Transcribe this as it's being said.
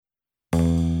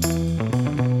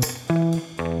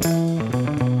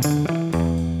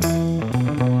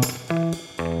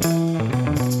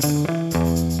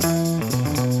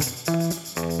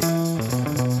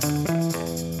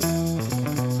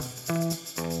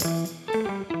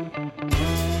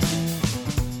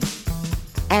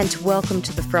And welcome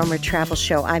to the Frommer Travel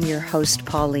Show. I'm your host,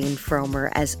 Pauline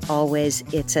Frommer. As always,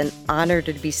 it's an honor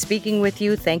to be speaking with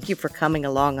you. Thank you for coming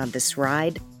along on this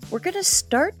ride. We're going to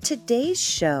start today's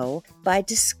show by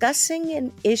discussing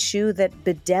an issue that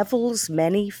bedevils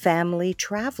many family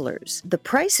travelers. The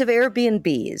price of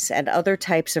Airbnbs and other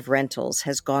types of rentals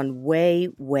has gone way,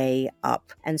 way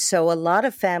up. And so a lot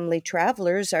of family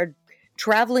travelers are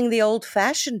traveling the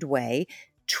old-fashioned way,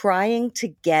 trying to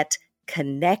get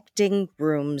connecting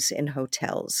rooms in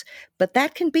hotels. But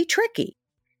that can be tricky.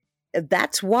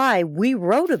 That's why we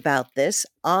wrote about this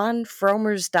on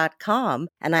Frommers.com,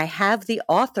 and I have the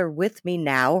author with me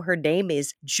now. Her name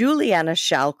is Juliana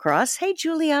Shallcross. Hey,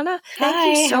 Juliana.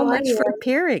 Thank you so much for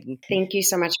appearing. Thank you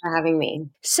so much for having me.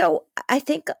 So I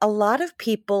think a lot of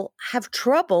people have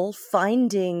trouble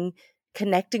finding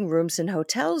connecting rooms in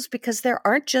hotels because there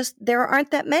aren't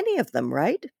that many of them,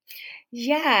 right?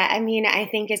 Yeah, I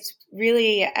think it's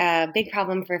really a big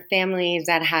problem for families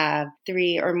that have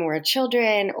 3 or more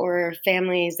children, or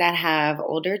families that have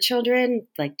older children,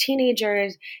 like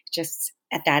teenagers. Just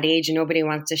at that age, nobody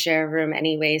wants to share a room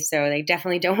anyway, so they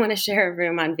definitely don't want to share a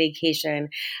room on vacation.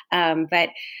 But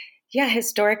yeah,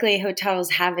 historically, hotels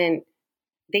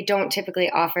they don't typically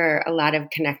offer a lot of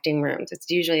connecting rooms. It's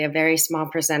usually a very small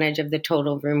percentage of the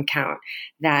total room count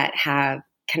that have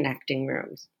connecting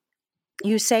rooms.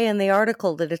 You say in the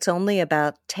article that it's only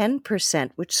about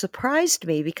 10%, which surprised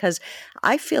me because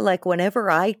I feel like whenever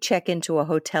I check into a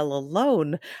hotel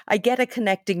alone, I get a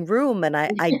connecting room, and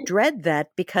I dread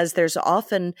that because there's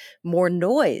often more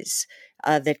noise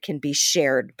that can be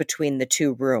shared between the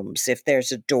two rooms if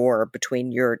there's a door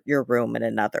between your room and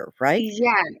another, right?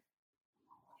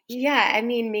 Yeah,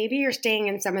 maybe you're staying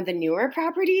in some of the newer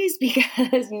properties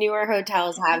because newer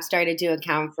hotels have started to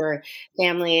account for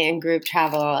family and group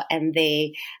travel, and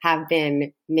they have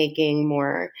been making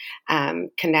more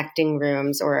connecting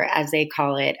rooms, or as they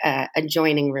call it,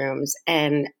 adjoining rooms.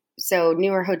 And so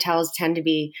newer hotels tend to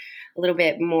be a little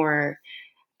bit more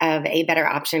of a better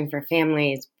option for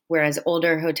families, whereas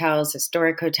older hotels,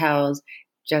 historic hotels,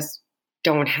 just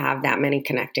don't have that many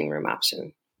connecting room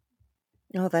options.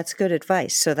 Oh, that's good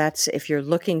advice. So that's, if you're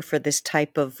looking for this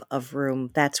type of room,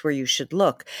 that's where you should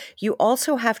look. You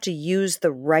also have to use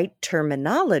the right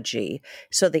terminology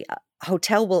so the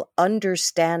hotel will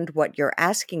understand what you're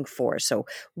asking for. So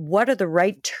what are the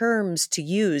right terms to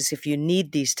use if you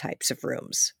need these types of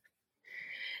rooms?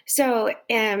 So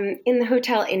in the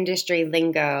hotel industry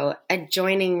lingo,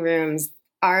 adjoining rooms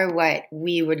are what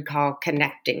we would call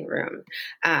connecting room.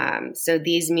 So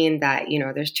these mean that,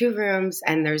 there's 2 rooms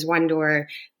and there's one door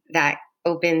that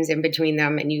opens in between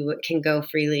them, and you can go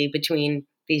freely between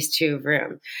these 2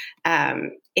 rooms.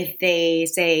 If they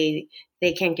say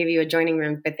they can't give you adjoining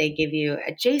rooms, but they give you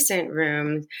adjacent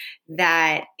rooms,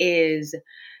 that is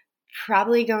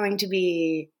probably going to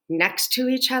be next to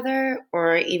each other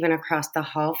or even across the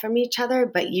hall from each other,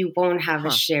 but you won't have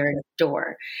a shared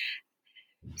door.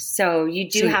 So you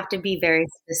do have to be very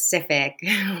specific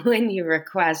when you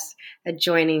request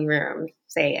adjoining rooms,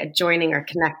 say adjoining or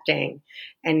connecting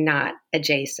and not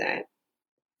adjacent.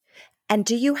 And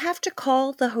do you have to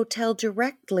call the hotel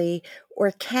directly,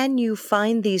 or can you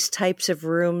find these types of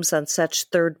rooms on such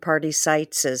third-party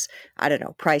sites as,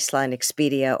 Priceline,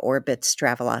 Expedia, Orbitz,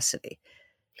 Travelocity?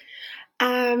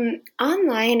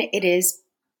 Online, it is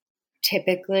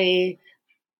typically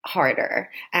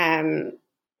harder.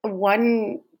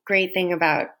 One great thing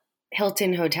about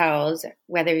Hilton hotels,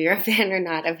 whether you're a fan or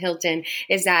not of Hilton,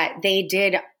 is that they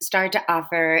did start to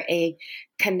offer a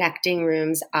connecting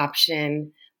rooms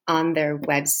option on their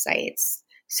websites.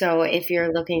 So if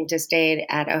you're looking to stay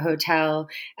at a hotel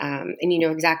and you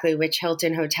know exactly which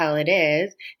Hilton hotel it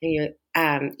is,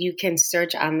 and you can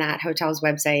search on that hotel's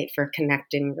website for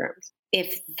connecting rooms,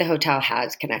 if the hotel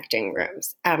has connecting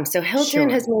rooms. So Hilton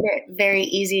has made it very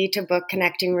easy to book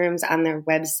connecting rooms on their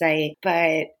website,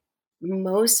 but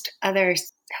most other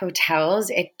hotels,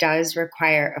 it does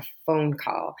require a phone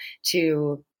call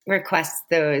to request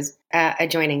those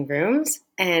adjoining rooms.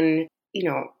 And,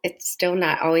 it's still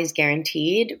not always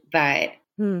guaranteed, but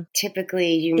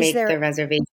typically you make the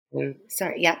reservation.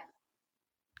 Sorry, yeah.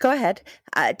 Go ahead.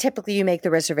 Typically, you make the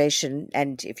reservation,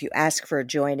 and if you ask for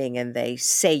adjoining and they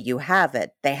say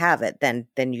they have it,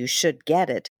 then you should get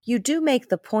it. You do make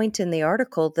the point in the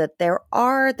article that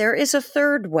there is a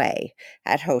third way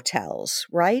at hotels,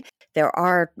 right? There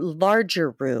are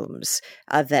larger rooms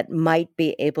that might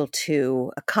be able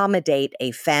to accommodate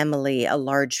a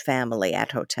large family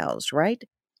at hotels, right?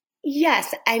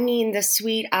 Yes. The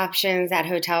suite options at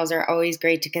hotels are always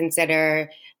great to consider.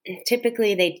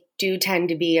 Typically, they do tend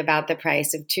to be about the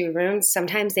price of 2 rooms.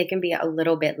 Sometimes they can be a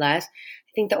little bit less. I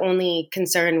think the only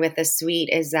concern with a suite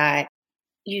is that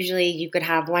usually you could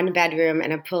have one bedroom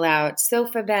and a pull-out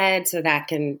sofa bed, so that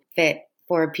can fit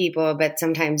 4 people, but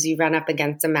sometimes you run up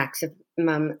against the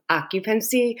maximum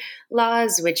occupancy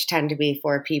laws, which tend to be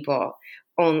 4 people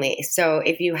only. So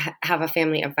if you have a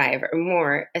family of 5 or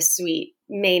more, a suite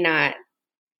may not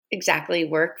exactly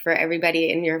work for everybody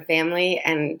in your family,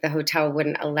 and the hotel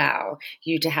wouldn't allow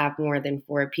you to have more than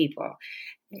 4 people.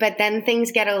 But then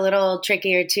things get a little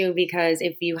trickier too, because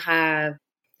if you have,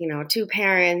 2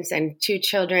 parents and 2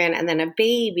 children and then a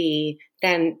baby,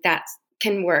 then that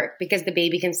can work because the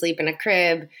baby can sleep in a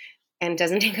crib and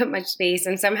doesn't take up much space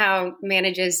and somehow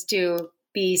manages to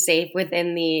be safe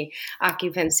within the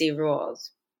occupancy rules.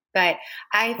 But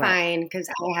I find, because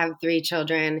I have 3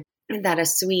 children, that a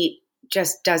suite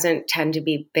just doesn't tend to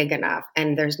be big enough,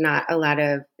 and there's not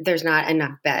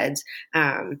enough beds.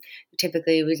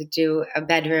 Typically we do a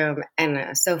bedroom and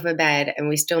a sofa bed, and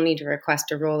we still need to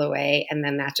request a rollaway, and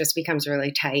then that just becomes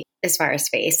really tight as far as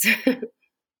space.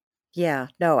 Yeah,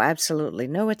 no, absolutely.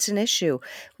 No, it's an issue.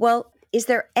 Well, is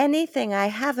there anything I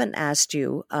haven't asked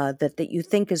you that you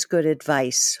think is good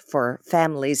advice for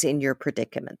families in your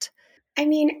predicament? I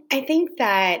mean, I think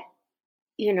that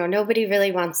nobody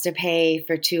really wants to pay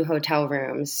for 2 hotel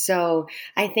rooms. So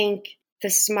I think the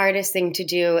smartest thing to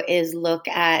do is look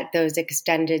at those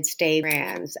extended stay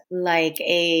brands like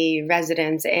a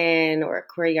Residence Inn or a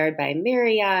Courtyard by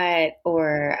Marriott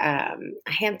or a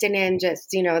Hampton Inn.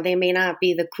 Just, they may not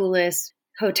be the coolest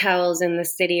hotels in the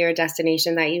city or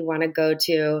destination that you want to go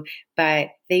to, but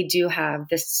they do have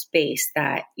the space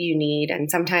that you need. And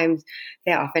sometimes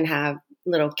they often have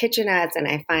little kitchenettes. And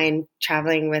I find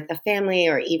traveling with a family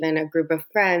or even a group of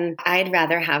friends, I'd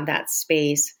rather have that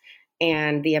space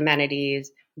and the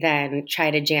amenities than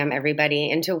try to jam everybody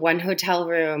into one hotel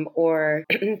room or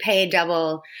pay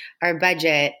double our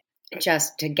budget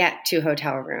just to get 2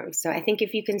 hotel rooms. So I think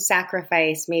if you can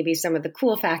sacrifice maybe some of the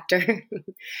cool factor,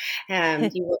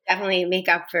 you will definitely make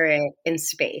up for it in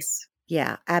space.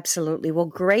 Yeah, absolutely. Well,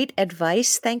 great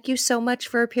advice. Thank you so much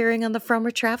for appearing on the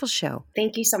Frommer Travel Show.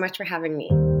 Thank you so much for having me.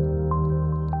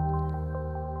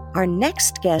 Our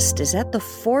next guest is at the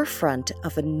forefront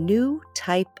of a new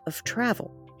type of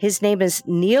travel. His name is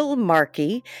Neil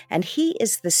Markey, and he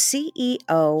is the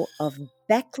CEO of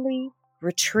Beckley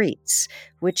Retreats,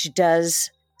 which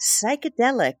does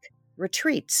psychedelic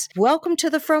retreats. Welcome to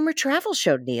the Frommer Travel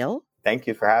Show, Neil. Thank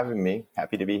you for having me.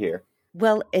 Happy to be here.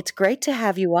 Well, it's great to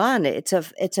have you on. It's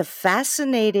a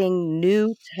fascinating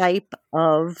new type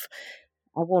of,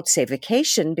 I won't say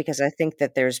vacation, because I think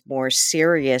that there's more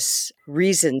serious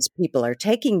reasons people are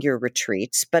taking your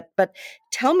retreats, but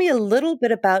tell me a little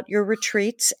bit about your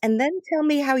retreats and then tell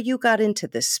me how you got into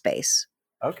this space.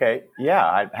 Okay. Yeah,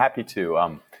 I'm happy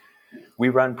to. We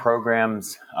run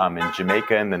programs in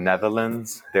Jamaica and the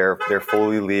Netherlands. They're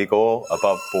fully legal,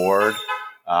 above board,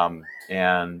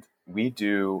 and we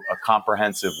do a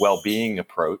comprehensive well-being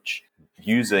approach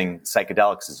using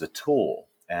psychedelics as a tool.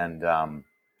 And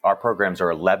our programs are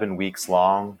 11 weeks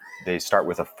long. They start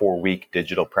with a 4-week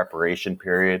digital preparation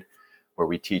period where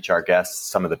we teach our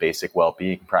guests some of the basic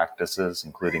well-being practices,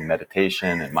 including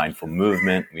meditation and mindful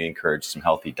movement. We encourage some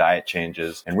healthy diet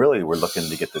changes. And really, we're looking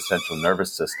to get the central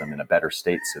nervous system in a better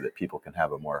state so that people can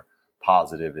have a more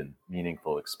positive and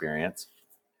meaningful experience.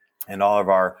 And all of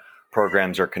our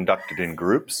programs are conducted in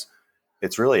groups.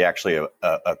 It's really actually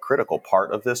a critical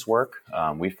part of this work.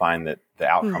 We find that the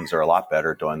outcomes are a lot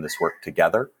better doing this work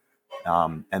together.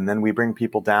 And then we bring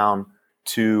people down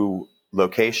to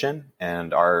location,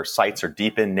 and our sites are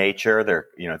deep in nature.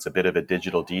 It's a bit of a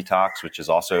digital detox, which is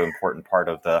also an important part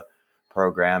of the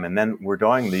program. And then we're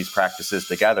doing these practices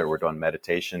together. We're doing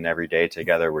meditation every day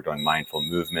together. We're doing mindful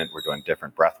movement. We're doing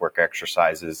different breathwork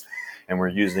exercises. And we're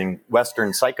using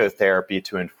Western psychotherapy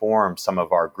to inform some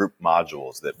of our group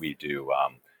modules that we do.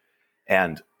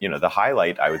 And the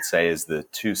highlight, I would say, is the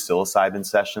 2 psilocybin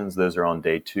sessions. Those are on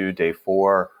day 2, day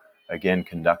 4, again,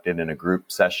 conducted in a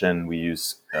group session. We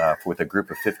use, with a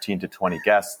group of 15 to 20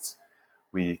 guests,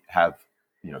 we have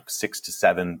 6 to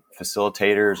 7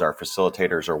 facilitators. Our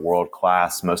facilitators are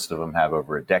world-class. Most of them have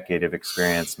over a decade of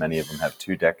experience. Many of them have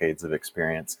 2 decades of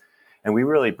experience. And we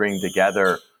really bring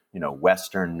together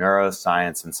Western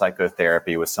neuroscience and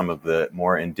psychotherapy with some of the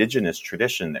more indigenous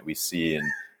tradition that we see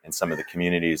in some of the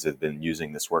communities that have been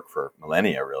using this work for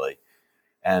millennia, really.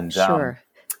 And sure.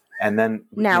 And then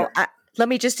now, let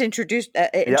me just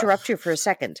interrupt you for a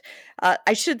second.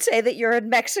 I should say that you're in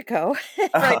Mexico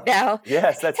right now.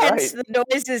 Yes, that's hence right. the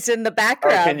noises in the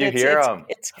background. Oh, can you hear them?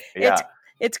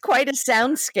 It's quite a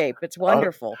soundscape. It's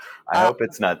wonderful. I hope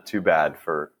it's not too bad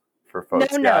for for No,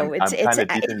 folks. Yeah, no, I'm kind of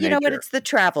deep in you know what? nature. It's the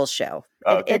travel show.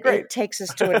 Okay, great. It takes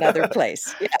us to another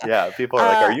place. Yeah. Yeah, people are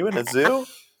like, "Are Uh, you in a zoo?"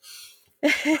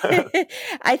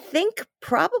 I think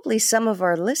probably some of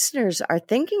our listeners are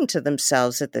thinking to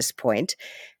themselves at this point,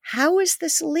 how is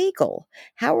this legal?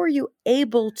 How are you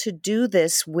able to do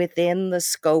this within the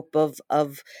scope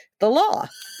of the law?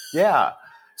 Yeah.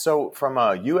 So, from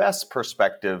a U.S.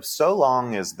 perspective, so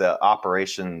long as the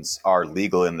operations are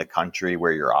legal in the country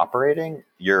where you're operating,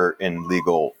 you're in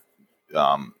legal.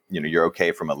 You're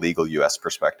okay from a legal U.S.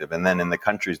 perspective. And then in the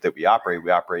countries that we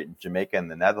operate in Jamaica and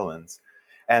the Netherlands.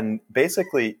 And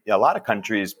basically, a lot of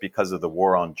countries, because of the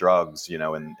war on drugs, in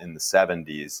the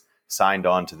 70s, signed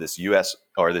on to this U.S.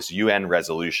 or this UN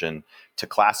resolution to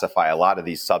classify a lot of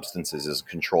these substances as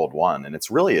controlled one. And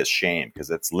it's really a shame because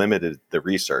it's limited the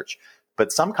research.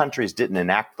 But some countries didn't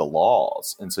enact the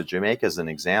laws. And so Jamaica is an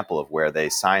example of where they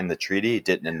signed the treaty,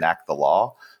 didn't enact the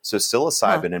law. So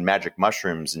psilocybin and magic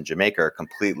mushrooms in Jamaica are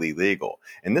completely legal.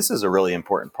 And this is a really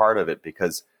important part of it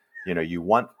because, you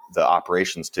want the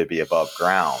operations to be above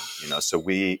ground, so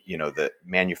the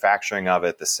manufacturing of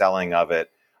it, the selling of it,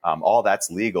 all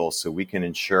that's legal. So we can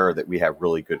ensure that we have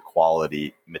really good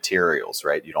quality materials,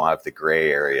 right? You don't have the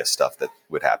gray area stuff that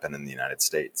would happen in the United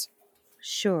States.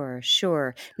 Sure,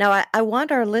 sure. Now, I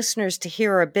want our listeners to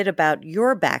hear a bit about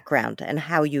your background and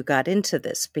how you got into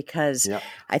this, because Yeah.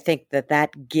 I think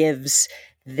that gives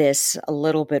this a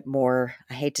little bit more,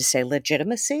 I hate to say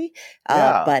legitimacy,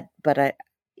 Yeah, but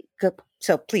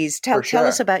so please for tell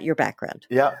us sure. about your background.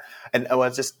 Yeah. And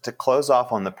just to close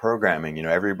off on the programming,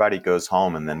 everybody goes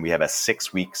home and then we have a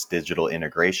 6 weeks digital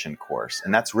integration course.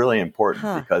 And that's really important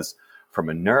Huh. because from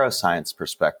a neuroscience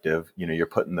perspective, you're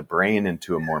putting the brain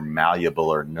into a more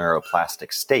malleable or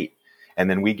neuroplastic state. And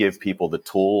then we give people the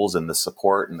tools and the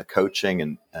support and the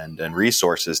coaching and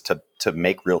resources to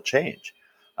make real change.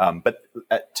 But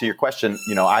to your question,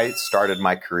 I started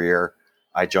my career.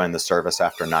 I joined the service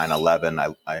after 9/11.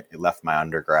 I left my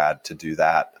undergrad to do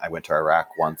that. I went to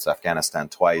Iraq once, Afghanistan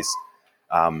twice,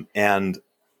 and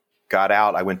got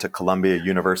out. I went to Columbia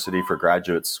University for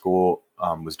graduate school,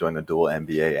 was doing a dual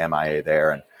MBA, MIA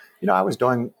there. And, I was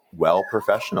doing well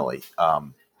professionally.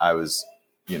 I was,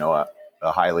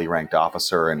 a highly ranked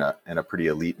officer in a pretty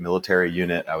elite military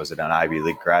unit. I was at an Ivy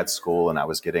League grad school and I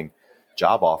was getting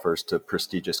job offers to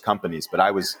prestigious companies, but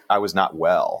I was not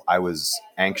well. I was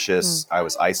anxious. I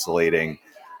was isolating.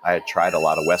 I had tried a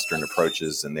lot of Western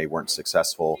approaches and they weren't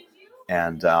successful.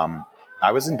 And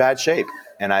I was in bad shape.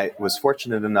 And I was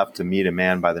fortunate enough to meet a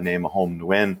man by the name of Hom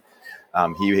Nguyen.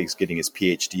 He was getting his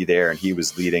PhD there, and he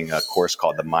was leading a course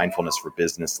called the Mindfulness for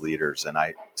Business Leaders. And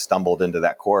I stumbled into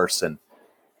that course, and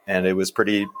it was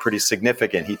pretty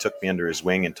significant. He took me under his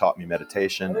wing and taught me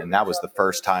meditation, and that was the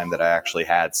first time that I actually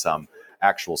had some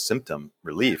actual symptom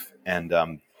relief. And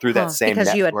through that same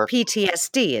because you had network,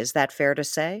 PTSD, is that fair to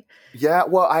say? yeah,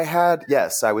 well,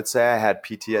 yes, I would say I had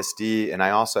PTSD, and I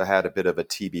also had a bit of a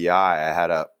TBI. I had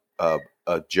a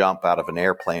jump out of an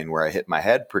airplane where I hit my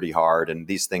head pretty hard, and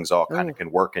these things all kind of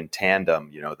can work in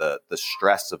tandem. The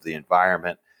stress of the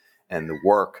environment and the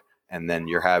work, and then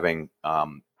you're having, a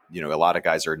lot of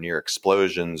guys are near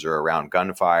explosions or around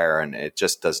gunfire, and it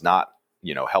just does not,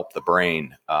 help the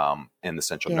brain and the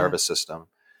central nervous system.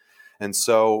 And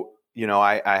so,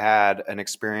 I had an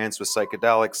experience with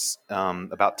psychedelics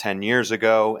about 10 years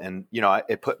ago, and,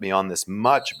 it put me on this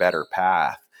much better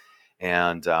path.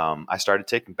 And I started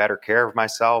taking better care of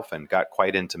myself and got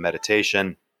quite into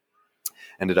meditation.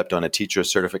 Ended up doing a teacher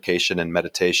certification in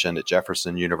meditation at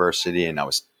Jefferson University, and I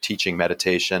was teaching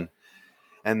meditation.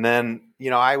 And then,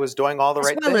 I was doing all the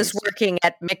right things. As well as working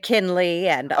at McKinley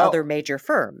and other major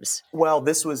firms. Well,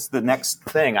 this was the next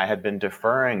thing. I had been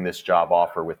deferring this job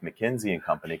offer with McKinsey and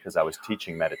Company because I was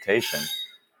teaching meditation.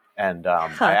 And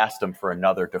I asked them for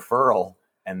another deferral,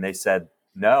 and they said,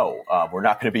 no, we're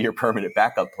not going to be your permanent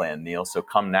backup plan, Neil. So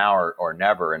come now or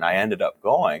never. And I ended up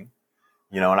going,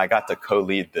 and I got to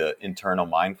co-lead the internal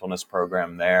mindfulness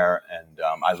program there. And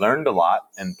I learned a lot,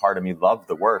 and part of me loved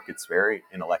the work. It's very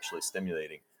intellectually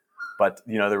stimulating. But,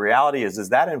 the reality is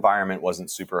that environment wasn't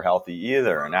super healthy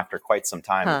either. And after quite some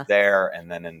time there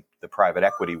and then in the private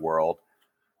equity world,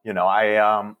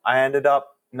 I ended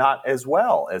up not as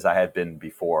well as I had been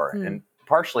before. And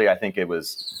partially, I think it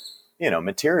was,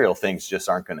 material things just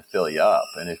aren't going to fill you up.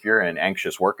 And if you're in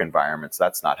anxious work environments,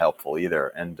 that's not helpful either.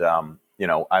 And,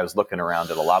 I was looking around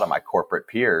at a lot of my corporate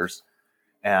peers,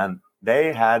 and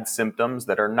they had symptoms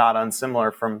that are not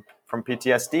unsimilar from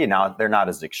PTSD. Now, they're not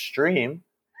as extreme,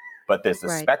 but there's a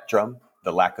spectrum: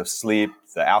 the lack of sleep,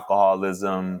 the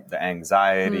alcoholism, the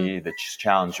anxiety, the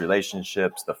challenged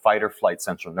relationships, the fight or flight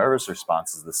central nervous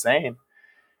response is the same.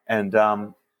 And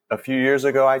a few years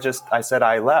ago, I said,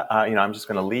 I left, I'm just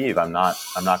going to leave. I'm not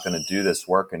going to do this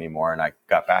work anymore. And I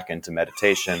got back into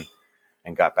meditation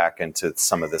and got back into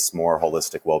some of this more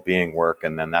holistic well-being work.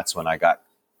 And then that's when I got,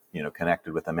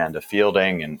 connected with Amanda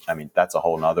Fielding. And I mean, that's a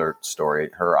whole nother story,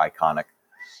 her iconic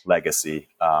legacy.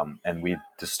 And we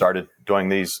just started doing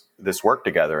this work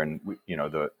together. And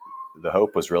the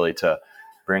hope was really to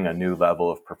bring a new level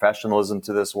of professionalism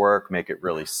to this work, make it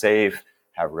really safe,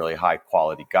 have really high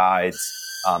quality guides,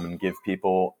 and give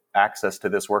people access to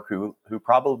this work who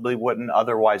probably wouldn't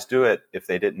otherwise do it if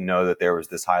they didn't know that there was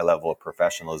this high level of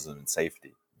professionalism and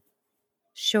safety.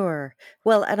 Sure.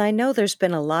 Well, and I know there's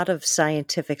been a lot of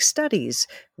scientific studies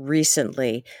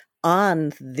recently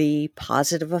on the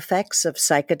positive effects of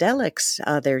psychedelics.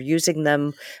 They're using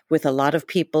them with a lot of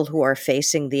people who are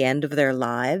facing the end of their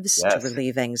lives to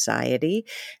relieve anxiety.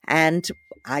 And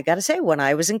I got to say, when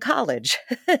I was in college,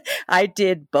 I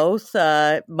did both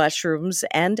mushrooms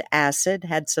and acid,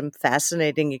 had some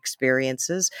fascinating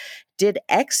experiences, did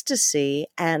ecstasy,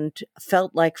 and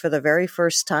felt like for the very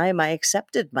first time I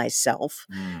accepted myself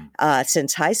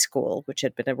since high school, which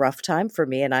had been a rough time for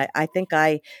me. And I think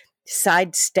I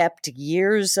sidestepped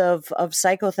years of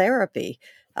psychotherapy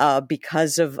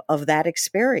because of that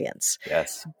experience.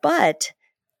 Yes. But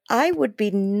I would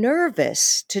be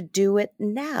nervous to do it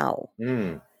now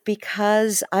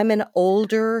because I'm an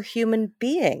older human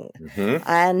being.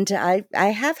 And I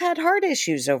have had heart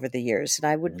issues over the years, and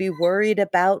I would be worried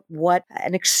about what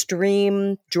an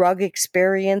extreme drug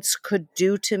experience could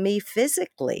do to me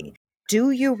physically.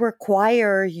 Do you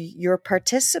require your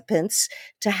participants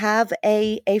to have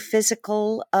a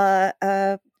physical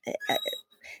I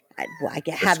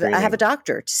have a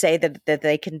doctor to say that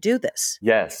they can do this?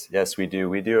 Yes, we do.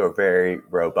 We do a very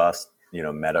robust,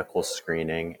 medical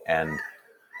screening. And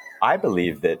I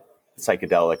believe that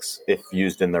psychedelics, if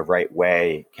used in the right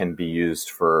way, can be used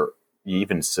for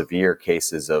even severe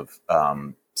cases of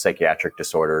psychiatric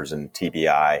disorders and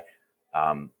TBI.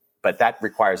 But that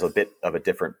requires a bit of a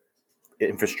different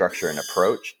infrastructure and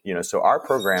approach. So our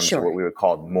programs are what we would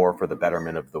call more for the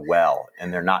betterment of the well,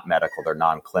 and they're not medical, they're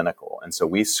non-clinical. And so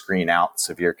we screen out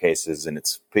severe cases, and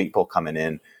it's people coming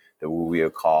in that we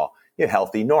would call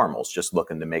healthy normals, just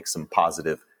looking to make some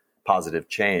positive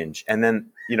change. And then,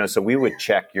 so we would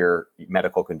check your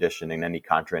medical condition and any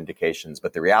contraindications.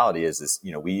 But the reality is,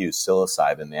 we use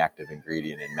psilocybin, the active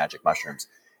ingredient in magic mushrooms,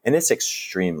 and it's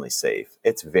extremely safe.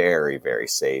 It's very, very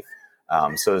safe.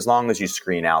 So as long as you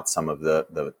screen out some of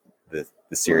the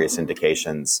serious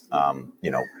indications,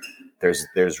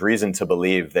 there's reason to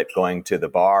believe that going to the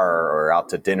bar or out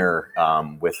to dinner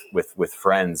with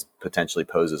friends potentially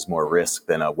poses more risk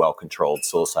than a well-controlled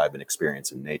psilocybin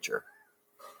experience in nature.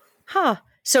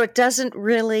 So it doesn't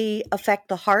really affect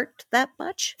the heart that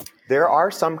much? There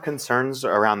are some concerns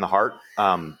around the heart,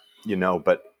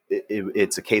 but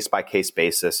it's a case-by-case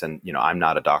basis. And, I'm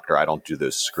not a doctor. I don't do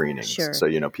those screenings. Sure.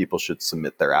 So, people should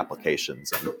submit their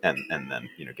applications and then,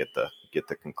 get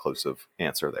the conclusive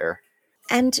answer there.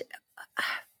 And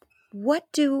what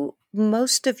do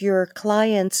most of your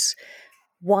clients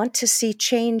want to see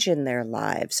change in their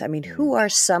lives? I mean, who are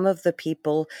some of the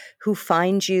people who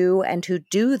find you and who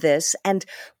do this? And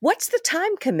what's the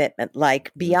time commitment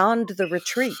like beyond the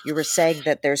retreat? You were saying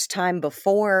that there's time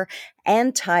before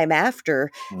and time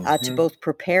after to both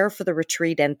prepare for the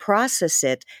retreat and process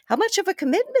it. How much of a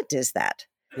commitment is that?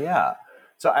 Yeah.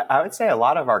 So I would say a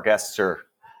lot of our guests are,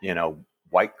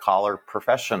 white collar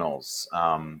professionals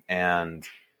and,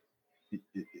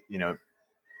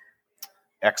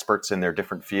 experts in their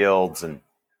different fields. And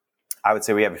I would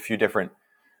say we have a few different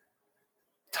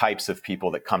types of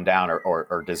people that come down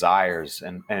or desires.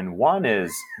 And one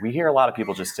is, we hear a lot of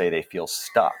people just say they feel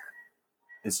stuck.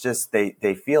 It's just,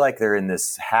 they feel like they're in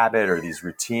this habit or these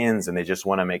routines and they just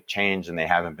want to make change and they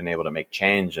haven't been able to make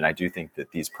change. And I do think that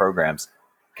these programs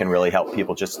can really help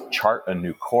people just chart a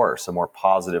new course, a more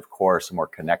positive course, a more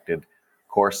connected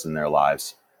course in their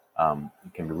lives.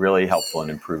 It can be really helpful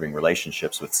in improving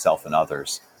relationships with self and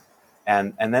others.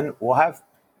 And then we'll have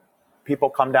people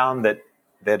come down that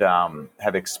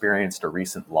have experienced a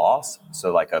recent loss.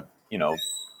 So like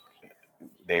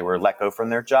they were let go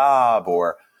from their job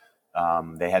or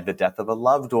they had the death of a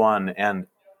loved one. And,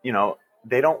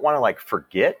 they don't want to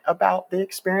forget about the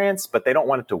experience, but they don't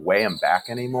want it to weigh them back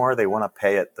anymore. They want to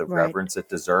pay it the reverence it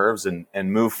deserves and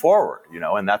move forward,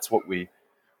 and that's what we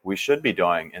should be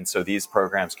doing. And so these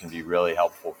programs can be really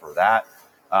helpful for that.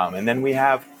 And then we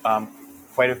have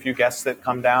quite a few guests that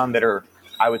come down that are,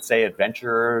 I would say,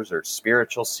 adventurers or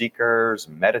spiritual seekers,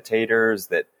 meditators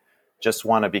that just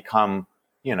want to become,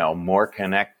 more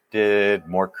uninterrupted,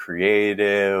 more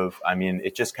creative. I mean,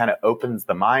 it just kind of opens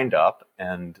the mind up,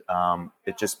 and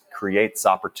it just creates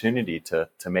opportunity to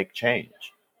make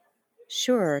change.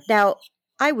 Sure. Now,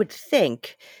 I would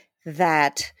think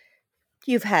that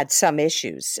you've had some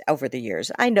issues over the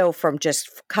years. I know from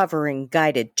just covering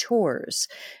guided tours,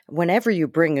 whenever you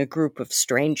bring a group of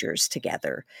strangers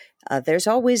together, there's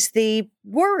always the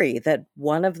worry that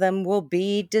one of them will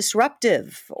be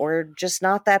disruptive or just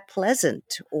not that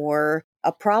pleasant or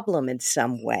a problem in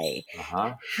some way.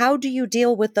 Uh-huh. How do you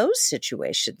deal with those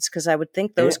situations? Because I would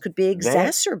think those could be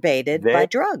exacerbated by they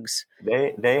drugs.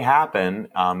 they happen,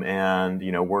 and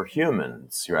we're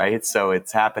humans, right? So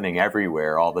it's happening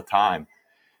everywhere all the time.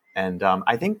 And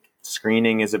I think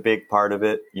screening is a big part of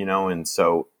it, and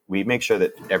so we make sure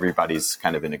that everybody's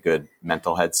kind of in a good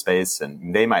mental headspace,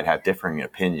 and they might have differing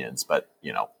opinions, but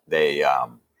they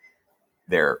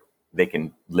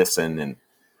can listen and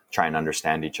try and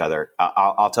understand each other.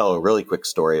 I'll tell a really quick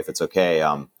story if it's okay.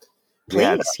 We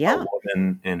had Please, yeah. a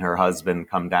woman and her husband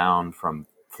come down from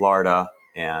Florida,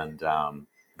 and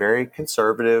very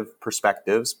conservative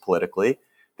perspectives politically.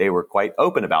 They were quite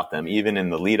open about them, even in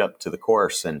the lead up to the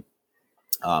course. And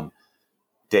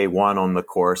day one on the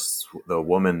course, the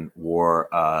woman wore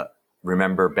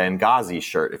Remember Benghazi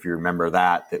shirt. If you remember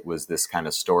that, it was this kind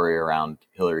of story around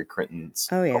Hillary Clinton's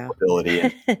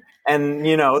culpability. And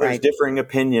there's Right. differing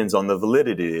opinions on the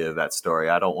validity of that story.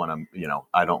 I don't want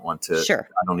to, Sure.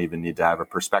 I don't even need to have a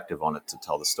perspective on it to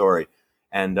tell the story.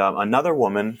 And another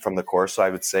woman from the course, I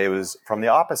would say, was from the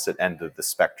opposite end of the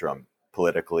spectrum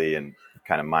politically and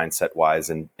kind of mindset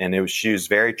wise. And she was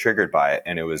very triggered by it.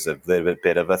 And it was a little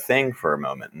bit of a thing for a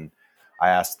moment. And I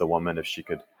asked the woman if she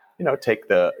could,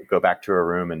 go back to her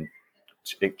room and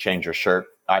change her shirt.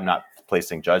 I'm not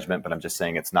placing judgment, but I'm just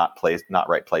saying it's not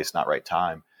right place, not right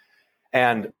time.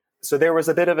 And so there was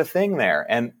a bit of a thing there.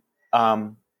 And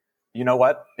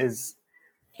what is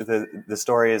the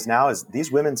story is now is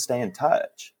these women stay in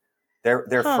touch. They're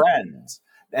friends.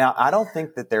 Now, I don't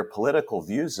think that their political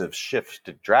views have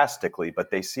shifted drastically, but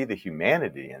they see the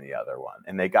humanity in the other one,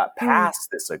 and they got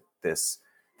past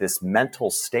this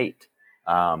mental state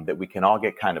that we can all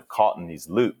get kind of caught in these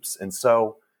loops. And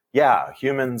so, yeah,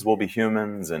 humans will be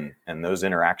humans, and those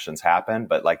interactions happen.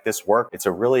 But like this work, it's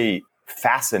a really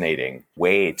fascinating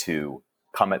way to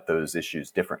come at those issues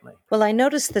differently. Well, I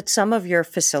noticed that some of your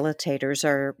facilitators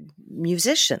are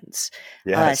musicians.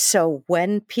 Yes. So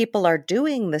when people are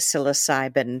doing the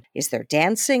psilocybin, is there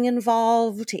dancing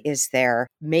involved? Is there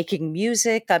making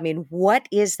music? I mean, what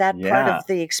is that part of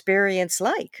the experience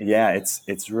like? Yeah,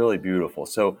 it's really beautiful.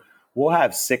 So we'll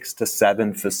have 6 to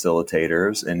 7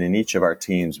 facilitators, and in each of our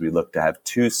teams, we look to have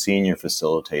 2 senior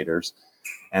facilitators.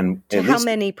 And to how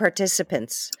many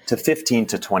participants? To 15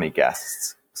 to 20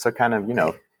 guests. So kind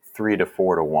of, 3 to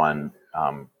 4 to 1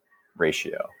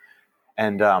 ratio.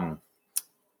 And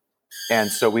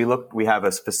so we have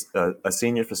a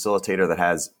senior facilitator that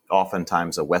has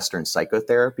oftentimes a Western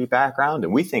psychotherapy background.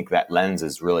 And we think that lens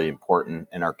is really important,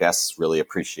 and our guests really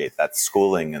appreciate that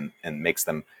schooling and makes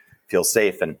them feel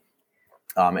safe. And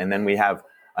then we have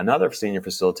another senior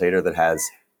facilitator that has,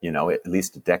 at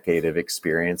least a decade of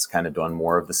experience kind of doing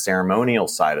more of the ceremonial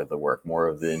side of the work, more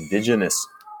of the indigenous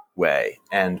way.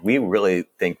 And we really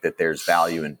think that there's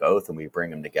value in both, and we bring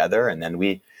them together. And then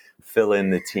we fill in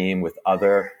the team with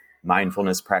other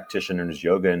mindfulness practitioners,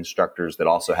 yoga instructors that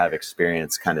also have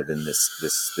experience kind of in this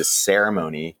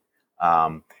ceremony.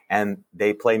 And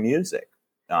they play music.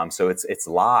 So it's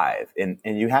live, and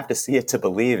you have to see it to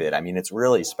believe it. I mean, it's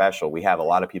really special. We have a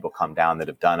lot of people come down that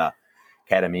have done a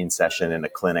ketamine session in a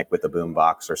clinic with a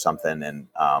boombox or something. And,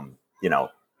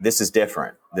 this is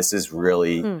different. This is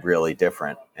really, really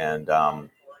different. And, I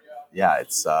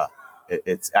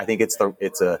think it's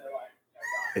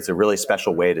a really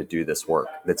special way to do this work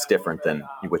that's different than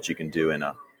what you can do in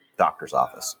a doctor's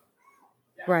office.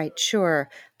 Right. Sure.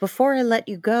 Before I let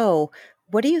you go,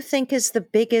 what do you think is the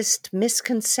biggest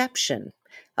misconception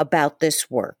about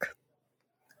this work?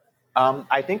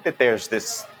 I think that there's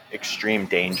this extreme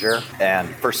danger, and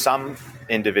for some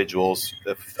individuals,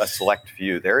 a select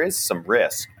few, there is some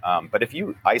risk. But if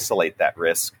you isolate that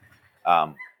risk,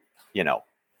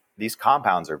 these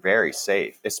compounds are very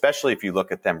safe, especially if you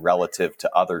look at them relative to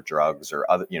other drugs or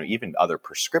other, even other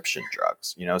prescription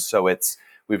drugs. So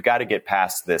we've got to get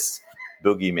past this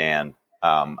boogeyman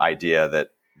idea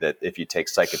that if you take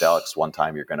psychedelics one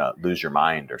time, you're going to lose your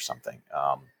mind or something.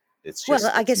 It's just,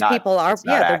 I guess people are,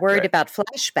 they're worried about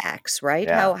flashbacks, right?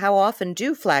 Yeah. How often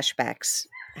do flashbacks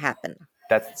happen?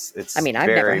 I've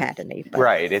never had any. But.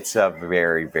 Right. It's a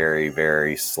very, very,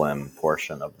 very slim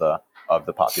portion of the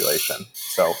population.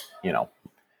 So,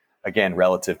 again,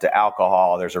 relative to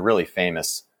alcohol, there's a really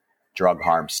famous drug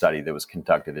harm study that was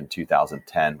conducted in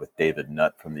 2010 with David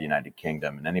Nutt from the United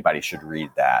Kingdom, and anybody should read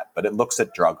that. But it looks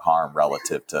at drug harm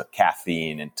relative to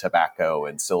caffeine and tobacco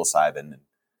and psilocybin. And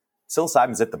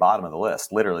psilocybin's at the bottom of the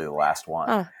list, literally the last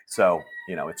one. So,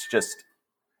 it's just,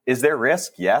 is there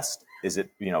risk? Yes. Is it,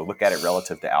 look at it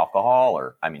relative to alcohol,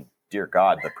 or, dear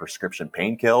God, the prescription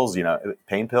pain pills,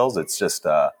 it's just,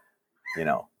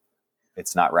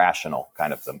 it's not rational,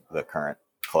 kind of the current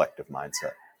collective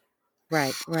mindset.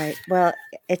 Right. Well,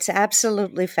 it's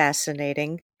absolutely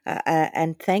fascinating.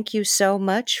 And thank you so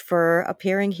much for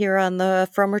appearing here on the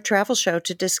Frommer Travel Show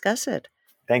to discuss it.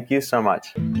 Thank you so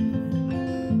much.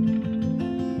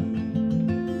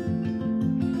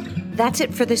 That's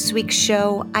it for this week's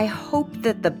show. I hope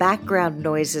that the background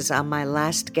noises on my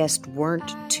last guest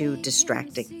weren't too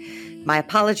distracting. My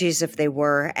apologies if they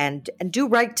were, and do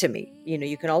write to me.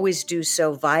 You can always do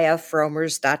so via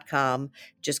frommers.com.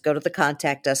 Just go to the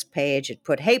Contact Us page and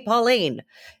put, "Hey, Pauline,"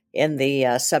 in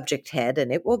the subject head,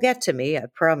 and it will get to me, I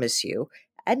promise you.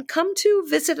 And come to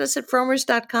visit us at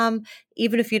frommers.com,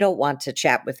 even if you don't want to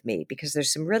chat with me, because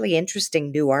there's some really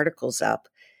interesting new articles up.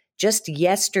 Just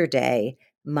yesterday,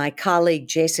 my colleague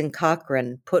Jason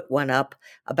Cochran put one up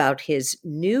about his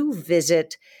new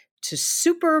visit to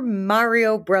Super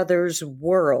Mario Brothers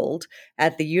World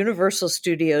at the Universal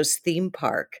Studios theme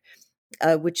park,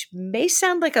 which may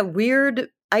sound like a weird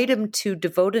item to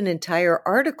devote an entire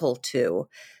article to,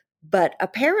 but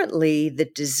apparently the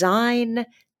design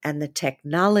and the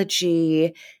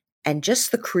technology and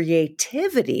just the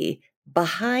creativity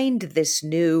behind this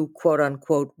new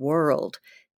quote-unquote world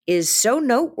is so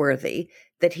noteworthy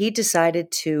that he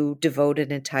decided to devote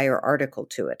an entire article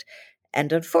to it.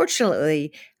 And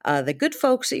unfortunately, the good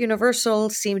folks at Universal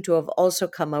seem to have also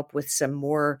come up with some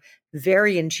more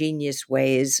very ingenious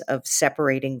ways of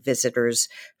separating visitors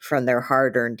from their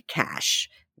hard-earned cash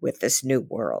with this new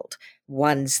world,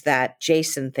 ones that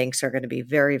Jason thinks are going to be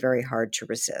very, very hard to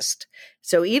resist.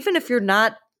 So even if you're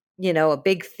not, a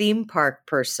big theme park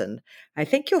person, I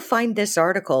think you'll find this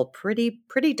article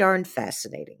pretty darn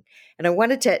fascinating. And I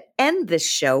wanted to end this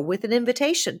show with an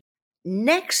invitation.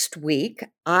 Next week,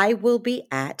 I will be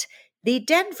at the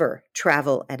Denver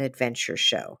Travel and Adventure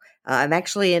Show. I'm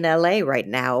actually in LA right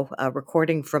now,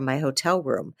 recording from my hotel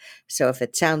room. So if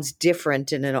it sounds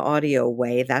different in an audio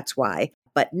way, that's why.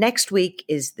 But next week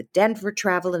is the Denver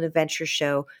Travel and Adventure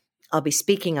Show. I'll be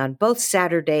speaking on both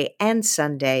Saturday and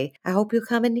Sunday. I hope you'll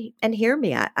come and hear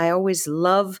me. I always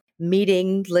love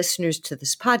meeting listeners to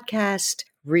this podcast,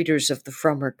 readers of the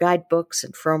Frommer guidebooks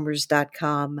and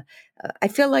frommers.com. I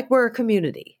feel like we're a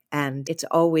community, and it's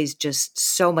always just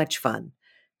so much fun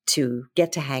to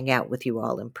get to hang out with you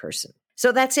all in person.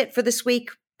 So that's it for this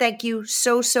week. Thank you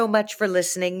so much for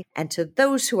listening. And to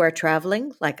those who are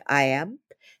traveling like I am,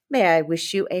 may I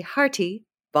wish you a hearty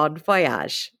bon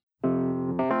voyage.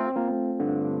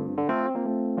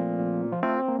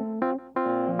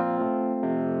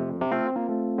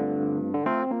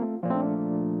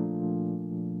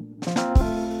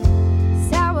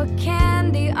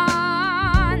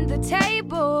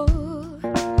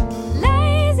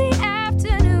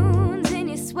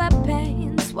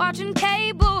 Watching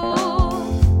cable,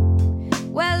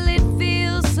 well, it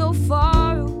feels so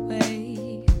far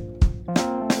away.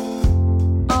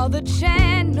 All the chance